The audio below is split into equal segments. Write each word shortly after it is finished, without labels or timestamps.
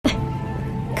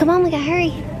Come on, we gotta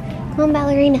hurry. Come on,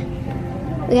 ballerina.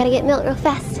 We gotta get milk real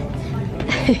fast.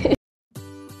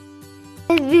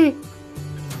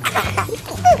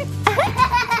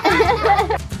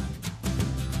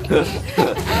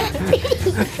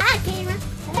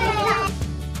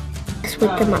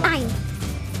 With the mom.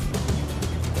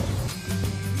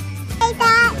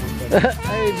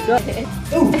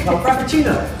 Ooh, a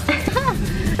frappuccino.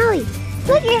 Holly,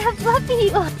 look at how fluffy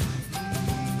you are.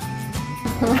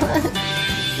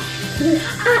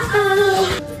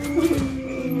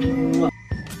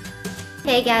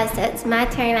 Hey guys, so it's my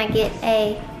turn. I get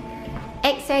a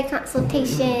X-ray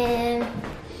consultation.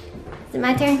 Is it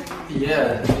my turn?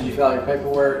 Yeah, did you fill out your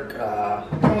paperwork? Do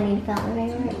I need to fill out my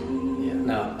paperwork? Yeah,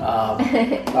 no.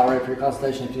 About ready for your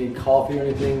consultation. If you need coffee or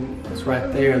anything, it's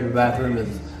right there. The bathroom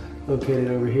is located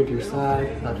over here to your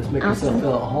side. Just make yourself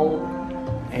feel at home,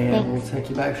 and Thanks. we'll take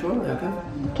you back shortly, okay?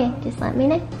 Okay, just let me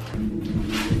know.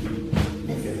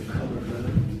 Yeah.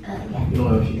 Yeah. You don't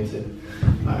know if you can see.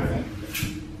 Alright.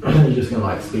 You're just gonna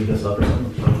like speed this up or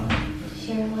something.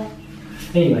 Sure, what?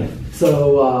 Anyway,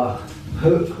 so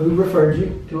who referred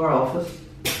you to our office?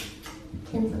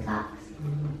 Kinsley Cox.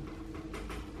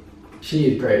 She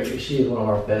is great. She is one of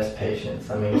our best patients.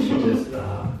 I mean, she just,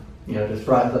 you know, just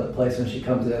brightens up the place when she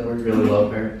comes in. We really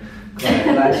love her.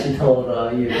 Glad she told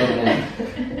you to come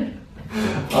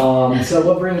in. So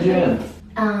what brings you in?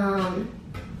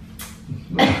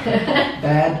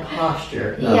 Bad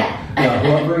posture. No, Yeah.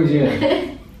 No, what brings you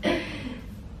in?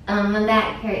 My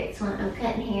back hurts when I'm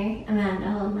cutting hair. I'm having to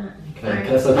hold my Okay,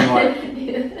 that's something like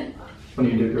when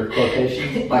you do your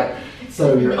quotations. Like,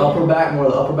 so your upper back, more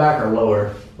the upper back or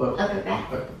lower? What? upper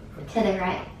back Okay. to the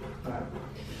right.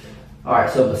 All right,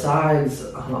 so besides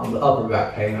the upper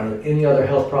back pain, are there any other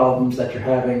health problems that you're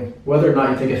having, whether or not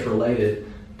you think it's related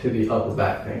to the upper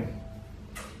back pain?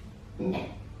 No.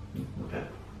 Okay.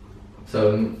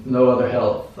 So no other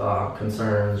health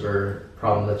concerns or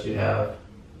problems that you have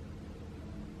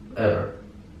ever?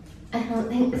 I don't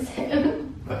think so.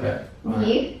 Okay. All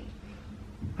You?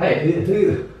 right. Hey,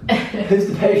 who's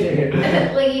the patient here?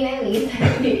 Well, you know me, so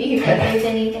do you think there's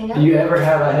anything else? Do you ever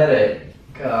have a headache?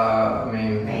 I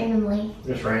mean, Randomly.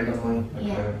 just randomly?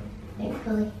 Yeah. Okay.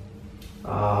 Thankfully.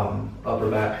 Upper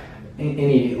back.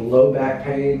 Any low back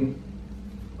pain?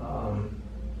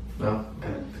 No?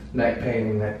 Okay. Neck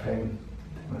pain?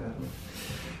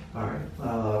 All right.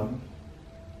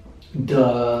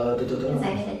 Because I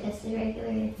get it just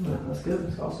regularly. No, that's good.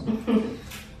 That's awesome.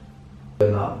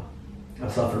 And, I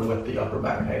suffered with the upper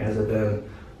back pain. Has it been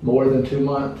more than 2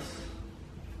 months?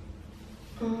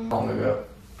 How long ago?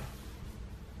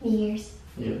 Years.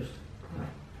 Years.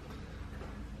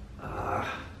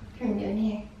 From doing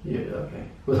hair. Yeah, okay.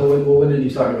 So when did you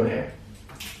start doing hair?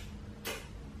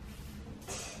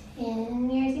 10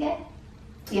 years ago?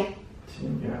 Yeah.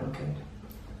 10 years, okay.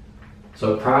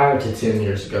 So prior to 10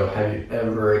 years ago, have you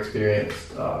ever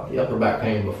experienced the upper back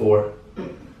pain before?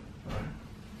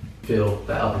 Feel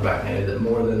that upper back pain, is it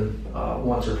more than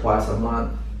once or twice a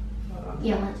month?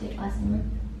 Yeah, once or twice a month.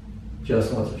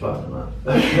 Just once or twice a month.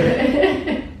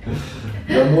 Okay.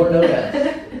 No more, no less.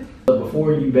 So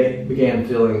before you began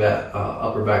feeling that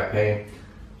upper back pain,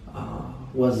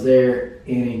 was there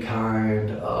any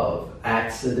kind of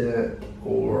accident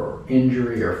or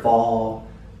injury or fall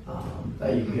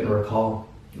that you can recall?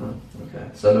 No? Okay.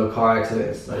 So no car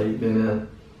accidents that you've been in?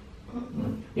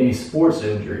 Any sports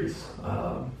injuries?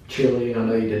 Cheerleading, I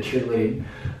know you did cheerleading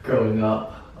growing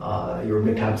up. You were a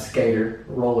big time skater,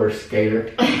 roller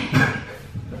skater.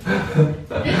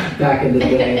 Back in the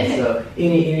day. So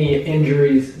any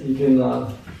injuries you can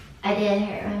I did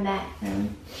hurt my back from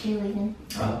cheerleading.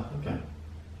 Oh, okay.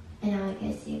 And I would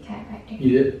go see a chiropractor. You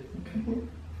did?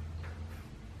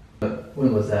 Okay.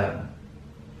 When was that?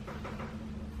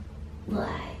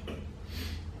 Like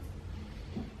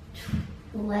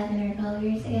 11 or 12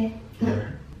 years ago. Yeah.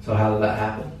 So how did that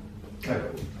happen?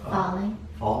 Falling.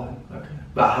 Falling? Okay.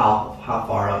 About how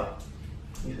far up,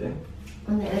 you think?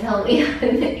 When they would hold me up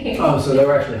in the air. Oh, so they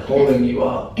were actually holding you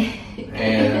up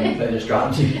and they just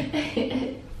dropped you?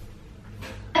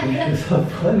 It's so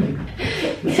funny.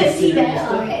 Because you know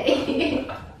already.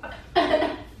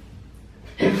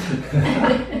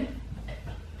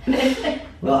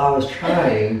 Well, I was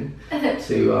trying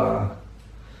to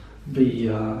be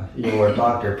your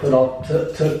doctor. Took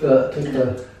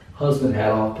the husband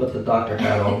hat off, put the doctor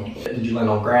hat on. Did you land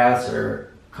on grass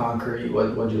or concrete?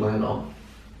 What did you land on?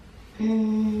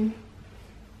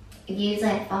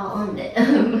 Usually I fall on the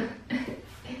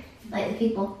like the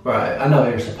people. Right. I know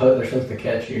they're supposed to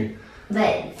catch you.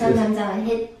 But sometimes I would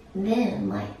hit them,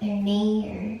 like their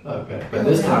knee or. Okay. But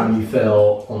this time you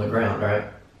fell on the ground, right?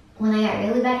 when I got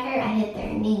really bad hurt, I hit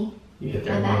their knee. You hit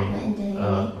their My back knee? went into their knee.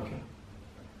 Okay.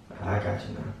 I got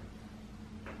you now.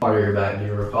 Part of your back, do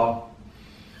you recall?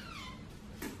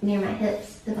 Near my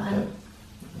hips, the bottom.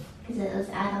 Because it was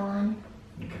out of line.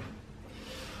 Okay.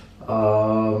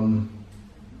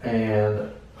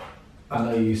 And I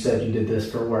know you said you did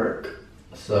this for work.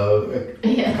 So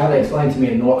kind of explain to me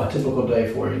a typical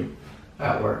day for you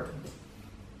at work.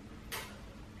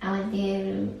 I would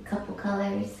do a couple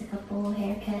colors, a couple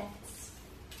haircuts.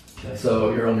 Okay,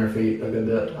 so you're on your feet a good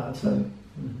bit, I'd say.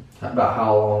 Mm-hmm. About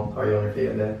how long are you on your feet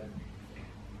a day?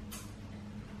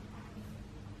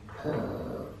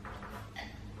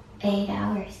 8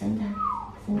 hours sometimes.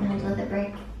 Sometimes with a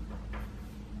break.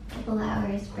 Couple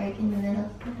hours break in the middle.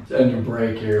 And your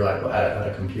break, you're like at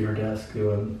a computer desk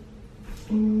doing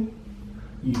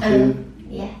YouTube?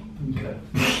 Yeah. Okay.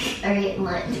 Or eating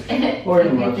lunch. Or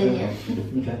eating lunch.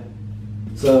 Okay.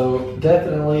 So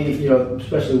definitely, you know,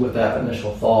 especially with that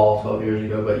initial fall 12 years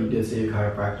ago, but you did see a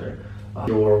chiropractor.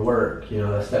 Your work, you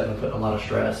know, that's definitely putting a lot of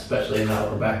stress, especially in that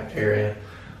upper back area.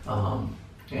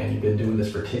 And you've been doing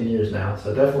this for 10 years now,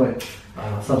 so definitely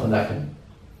something that can,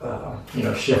 you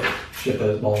know, shift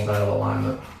those bones out of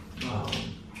alignment.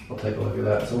 We'll take a look at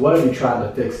that. So what have you tried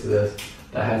to fix to this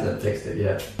that hasn't fixed it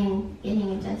yet?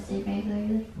 Getting adjusted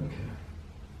regularly.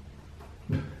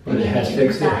 Okay. But it has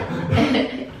fixed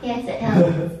it? Yes, it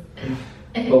helps.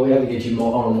 But we have to get you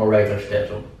on a more regular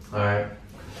schedule, all right?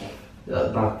 Okay.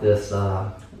 Not this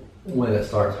when it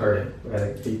starts hurting. We got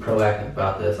to be proactive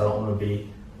about this. I don't want to be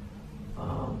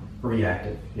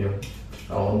reactive. You know,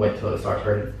 I don't want to wait till it starts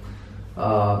hurting.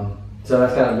 So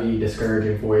that's got to be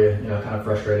discouraging for you. You know, kind of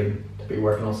frustrating to be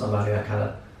working on somebody that kind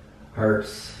of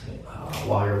hurts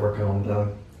while you're working on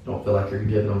them. Don't feel like you're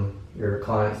giving them your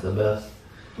clients the best.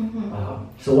 Mm-hmm.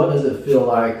 So what does it feel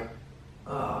like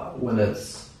when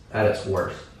it's at its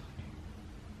worst?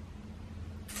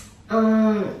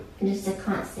 Just a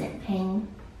constant pain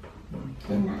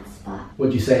in that spot.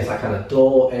 Would you say it's like kind of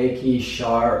dull, achy,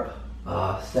 sharp,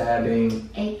 stabbing?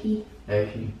 Achy.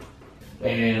 Achy.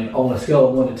 And on a scale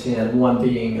of 1 to 10, 1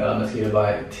 being a mosquito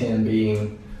bite, 10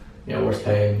 being, you know, worst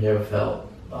pain you ever felt,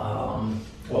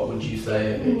 what would you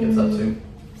say it gets up to?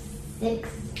 6.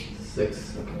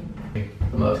 6. Okay.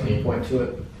 The most, can you point to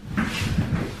it?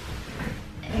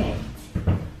 Alright.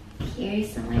 Here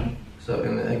somewhere. So,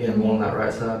 and again, more on that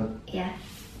right side? Yeah.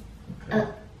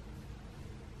 Okay.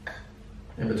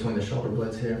 In between the shoulder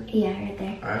blades here? Yeah, right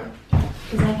there. Alright.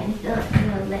 Because I can feel it a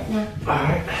little bit now.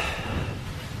 Alright.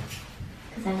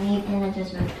 Because I need an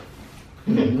adjustment.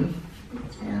 Mm-hmm.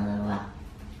 It's been a little while.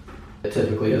 It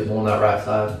typically is more on that right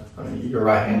side. I mean, you're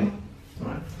right-handed.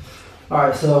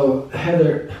 Alright, so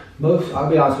Heather, I'll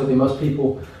be honest with you, most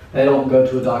people, they don't go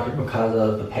to a doctor because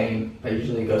of the pain. They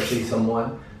usually go see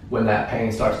someone when that pain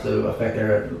starts to affect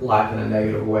their life in a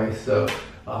negative way. So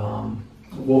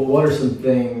what are some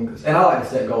things, and I like to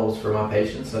set goals for my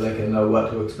patients so they can know what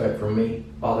to expect from me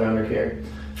while they're under care.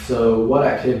 So what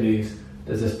activities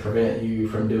does this prevent you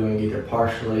from doing either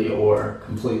partially or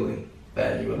completely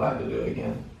that you would like to do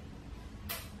again?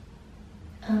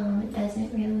 It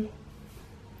doesn't really.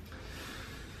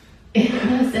 I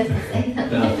was supposed to say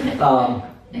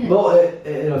something. Well,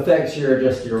 it affects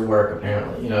your work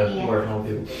apparently, you know, Yeah. working on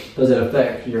people. Does it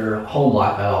affect your home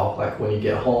life at all? Like when you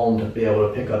get home to be able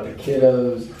to pick up the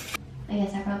kiddos? I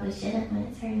guess I probably shouldn't when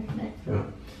it's hurting, but Yeah.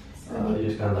 You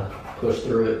just kind of push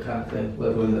through it kind of thing,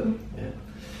 live with it. Yeah.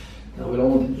 No, we don't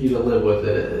want you to live with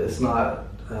it. It's not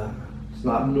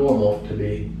normal to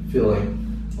be feeling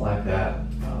like that,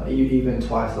 even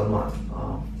twice a month.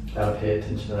 Gotta pay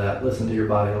attention to that. Listen to your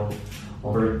body.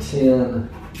 Over 10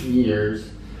 years,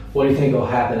 what do you think will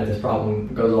happen if this problem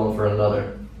goes on for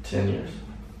another 10 years?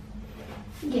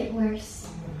 get worse.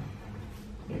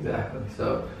 Exactly.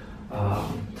 So,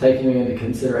 taking into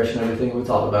consideration everything we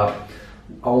talked about,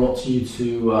 I want you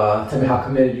to tell me how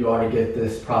committed you are to get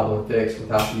this problem fixed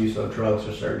without the use of drugs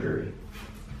or surgery.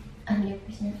 100%.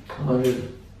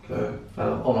 100. Okay.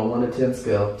 On a 1 to 10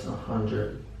 scale, it's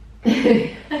 100.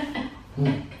 I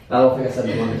don't think I said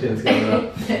the 1 to 10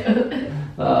 scale.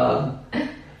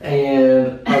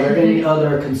 And are there any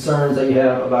other concerns that you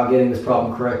have about getting this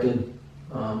problem corrected?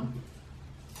 No.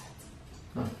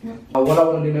 What I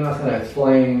want to do now is kind of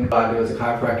explain what I do as a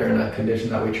chiropractor and a condition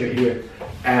that we treat here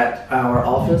at our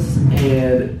office.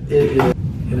 And it is,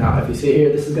 you know, if you see here,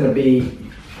 this is going to be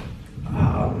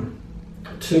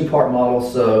two-part model.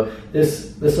 So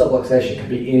this subluxation can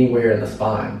be anywhere in the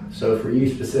spine. So for you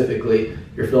specifically,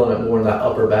 you're feeling it more in that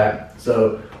upper back.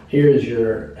 So here is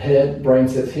your head, brain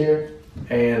sits here,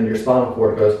 and your spinal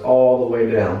cord goes all the way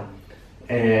down.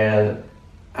 And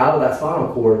out of that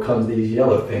spinal cord comes these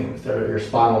yellow things that are your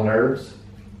spinal nerves.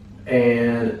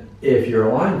 And if you're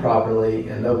aligned properly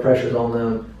and no pressures on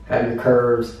them, have your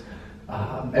curves,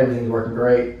 everything's working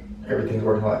great, everything's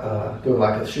working like, doing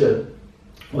like it should.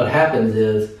 What happens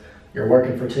is you're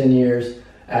working for 10 years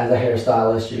as a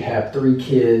hairstylist, you have 3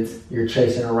 kids, you're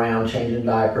chasing around, changing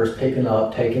diapers, picking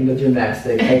up, taking to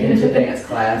gymnastics, taking to dance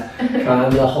class,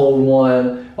 trying to hold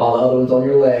one while the other one's on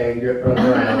your leg, you're running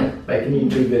around, making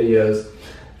YouTube videos.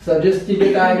 So just you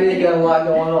get the idea, you got a lot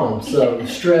going on. So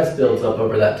stress builds up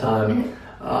over that time,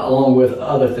 along with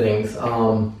other things.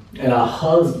 And a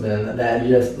husband that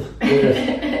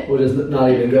will just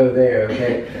not even go there,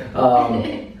 okay?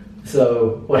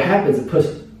 So what happens, it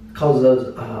causes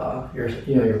those, your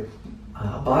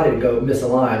body to go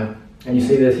misaligned. And you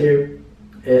see this here,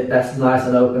 that's nice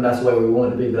and open, that's the way we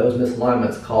want it to be. Those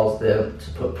misalignments cause them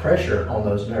to put pressure on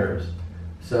those nerves.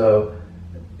 So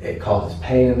it causes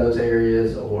pain in those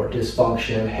areas or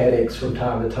dysfunction, headaches from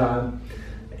time to time.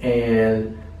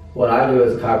 And what I do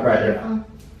as a chiropractor,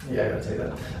 yeah, I gotta take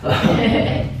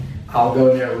that. I'll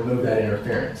go in there and remove that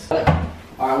interference. All right,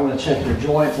 I want to check your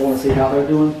joints. I want to see how they're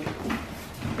doing.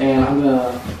 And I'm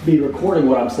gonna be recording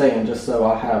what I'm saying just so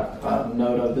I have a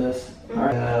note of this. All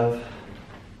right, I have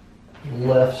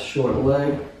left short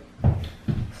leg.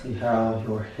 See how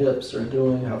your hips are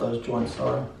doing, how those joints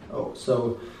are. Oh,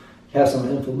 so you have some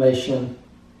inflammation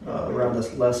around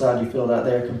this left side. You feel that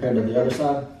there compared to the other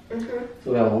side? Mm-hmm.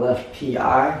 So we have a left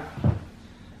PI.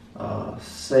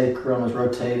 Sacrum is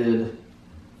rotated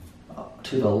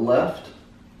to the left.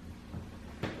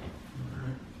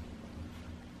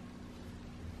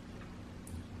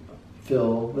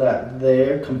 Feel that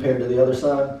there compared to the other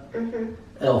side. Mm-hmm.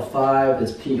 L5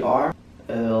 is PR.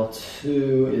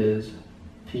 L2 is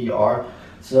PR.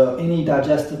 So any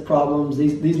digestive problems,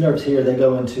 these nerves here, they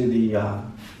go into the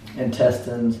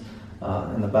intestines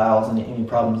and the bowels. Any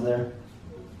problems there?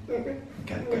 Mm-hmm.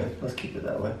 Okay, good. Let's keep it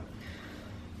that way.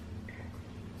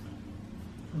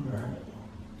 All right.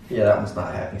 Yeah, that one's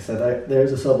not happening. So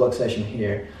there's a subluxation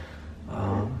here.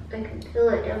 I can feel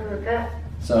it down the back.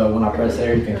 So when I press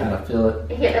there, you can kind of feel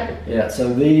it. Yeah. Yeah. So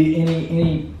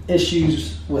any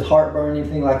issues with heartburn,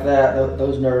 anything like that,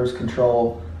 those nerves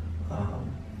control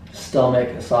stomach,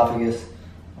 esophagus,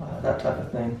 that type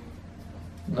of thing.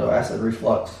 No acid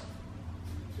reflux.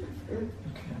 Okay.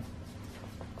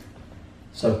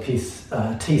 So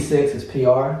T6 is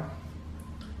PR.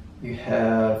 You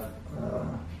have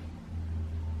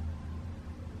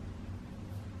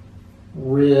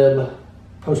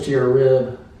posterior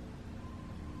rib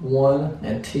 1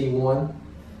 and T1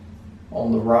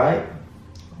 on the right,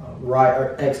 right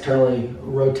or externally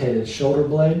rotated shoulder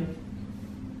blade.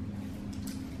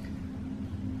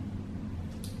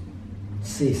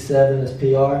 C7 is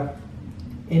PR.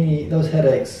 Those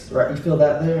headaches, right? You feel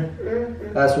that there?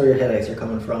 Mm-hmm. That's where your headaches are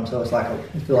coming from. So it's like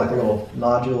you feel like a little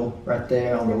nodule right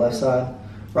there on the left side.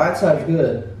 Right side's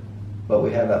good, but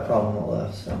we have that problem on the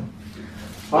left. So,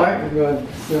 all right, we're going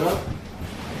to sit up.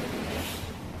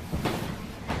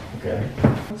 Okay.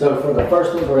 So for the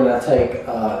first one, we're going to take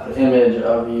the image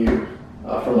of you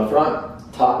from the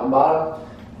front, top and bottom,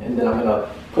 and then I'm going to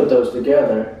put those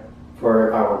together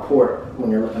for our report when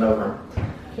you're looking over them.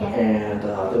 Yeah. And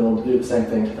then we'll do the same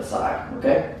thing to the side,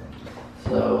 okay?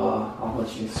 So I'll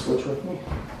let you switch with me.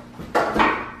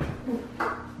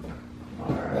 All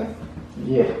right.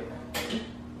 Yeah.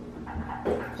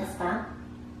 Just smile?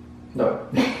 No.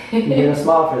 You're going to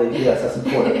smile for these. Yes, that's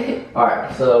important. All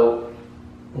right, so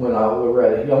when we're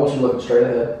ready, I want you to look straight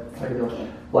ahead. Okay.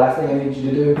 Last thing I need you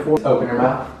to do is open your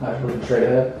mouth. Now you're looking straight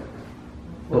ahead.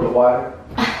 A little bit wider.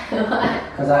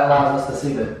 Because that allows us to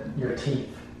see your teeth.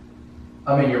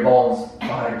 Your bones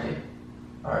behind your teeth.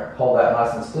 All right, hold that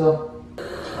nice and still.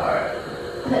 All right.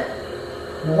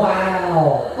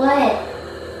 Wow.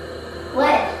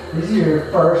 What? These are your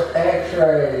first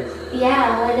x-rays.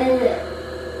 Yeah, what is it?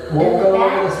 We'll go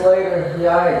over this later.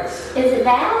 Yikes. Is it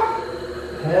bad?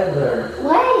 Heather.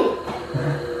 What?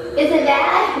 Is it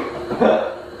bad?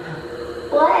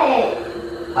 What?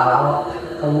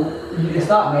 It's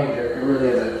not major, it really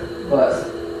isn't. But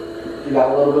you got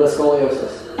a little bit of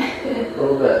scoliosis. A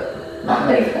little bit. Not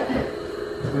major.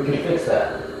 We can fix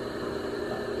that.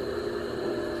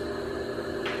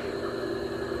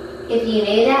 If you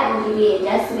knew that, would you be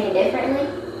adjusting it differently?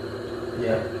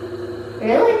 Yeah.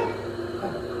 Really?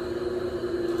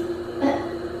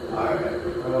 Alright.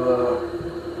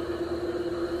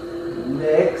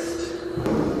 Next.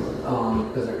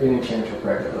 Is there any chance you're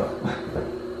pregnant though?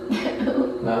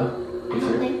 No? I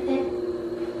don't think so.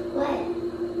 What?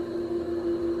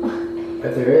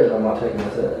 If there is, I'm not taking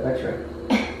this x-ray.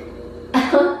 I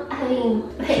mean,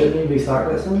 Shouldn't you be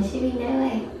starting this There one? should be no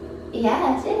way.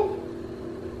 Yeah, it should.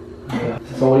 Yeah.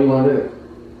 So what do you want to do?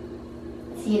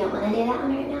 So you don't want to do that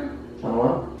one right now? I don't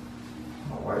know.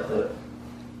 Not worth it.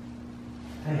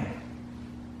 Dang.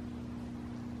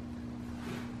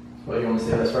 What, you want to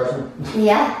see this first one?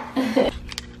 Yeah.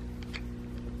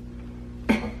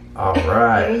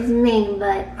 Alright. There's me,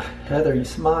 but... Heather, you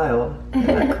smiled. Isn't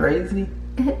that crazy?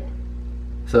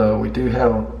 So we do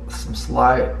have some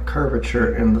slight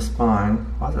curvature in the spine.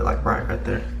 Why is it like bright right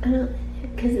there? I don't...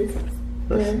 Because it's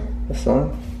The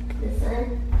sun? the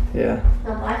sun. Yeah.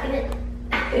 Not blocking it.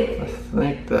 I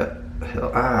think that,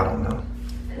 hell, I don't know.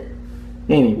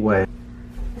 Anyway.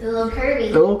 It's a little curvy.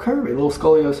 A little curvy, a little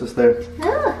scoliosis there.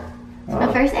 Oh, it's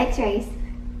my first x-rays.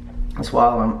 That's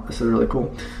wild. This is really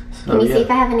cool. So, Can you see if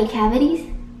I have any cavities?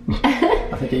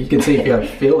 I think you can see if you have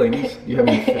fillings. Do you have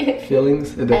any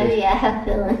fillings? Oh yeah, I have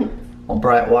fillings. All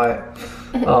bright white.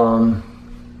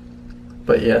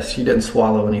 But yes, she didn't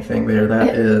swallow anything there.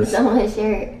 That is... It's on my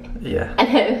shirt. Yeah. I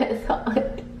know, that's all.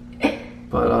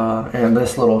 But, and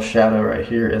this little shadow right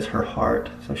here is her heart.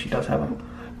 So she does have a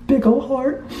big old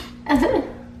heart.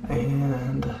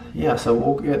 And yeah, so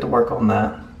we'll get to work on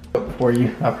that for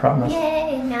you, I promise.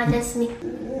 Yay, now just me.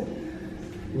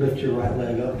 Lift your right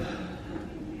leg up.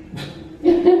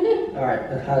 Alright,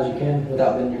 as high as you can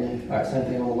without bending your knee. Alright, same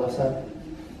thing on the left side.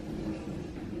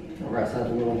 The right side's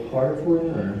a little harder for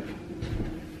you, or?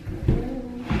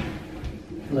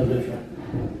 No different.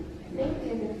 I think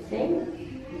they're the same.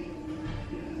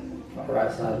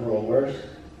 Right side's a little worse.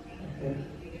 Okay.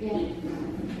 Yeah.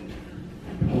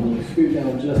 And you scoot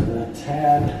down just a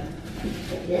tad.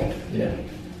 Like this? Yeah.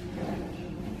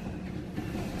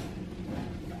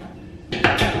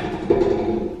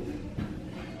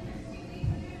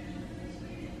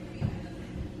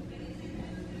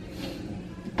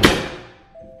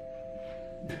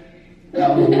 That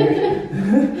was weird.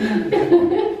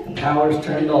 Power's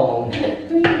turned on. That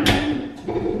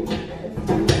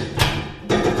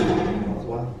was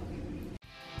wild.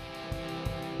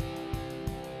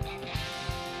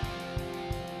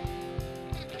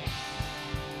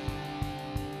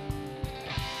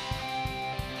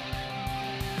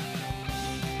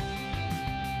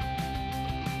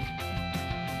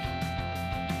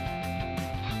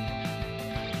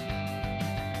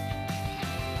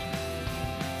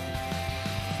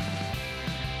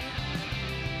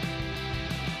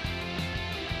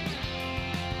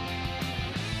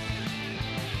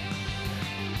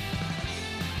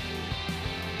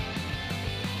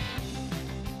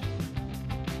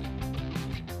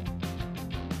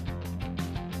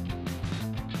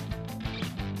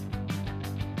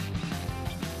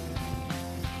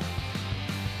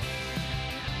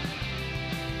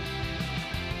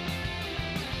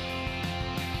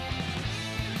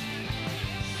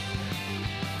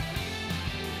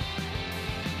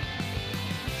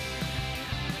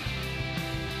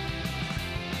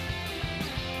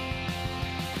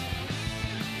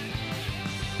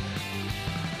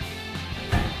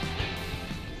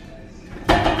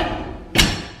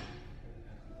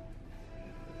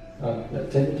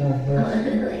 Take your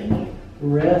time,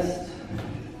 rest.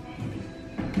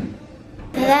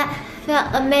 That felt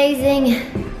amazing.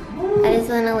 I just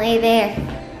want to lay there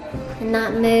and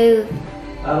not move.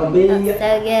 That'll be That's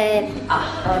so good.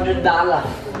 $100.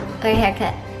 Or a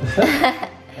haircut.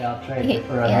 Yeah, I'll trade you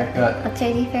for a haircut. I'll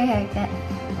trade you for a haircut.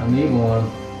 I need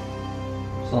one.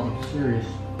 Something serious.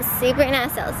 It's super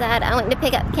nice outside. I went to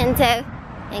pick up Kento,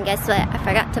 and guess what? I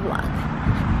forgot to vlog.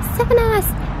 So nice.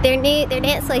 Their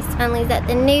dance place finally is at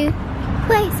the new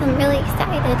place. I'm really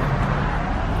excited.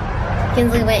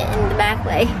 Kinsley went in the back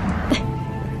way.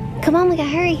 Come on, we gotta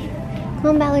hurry. Come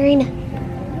on, ballerina.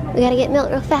 We gotta get milk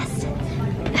real fast.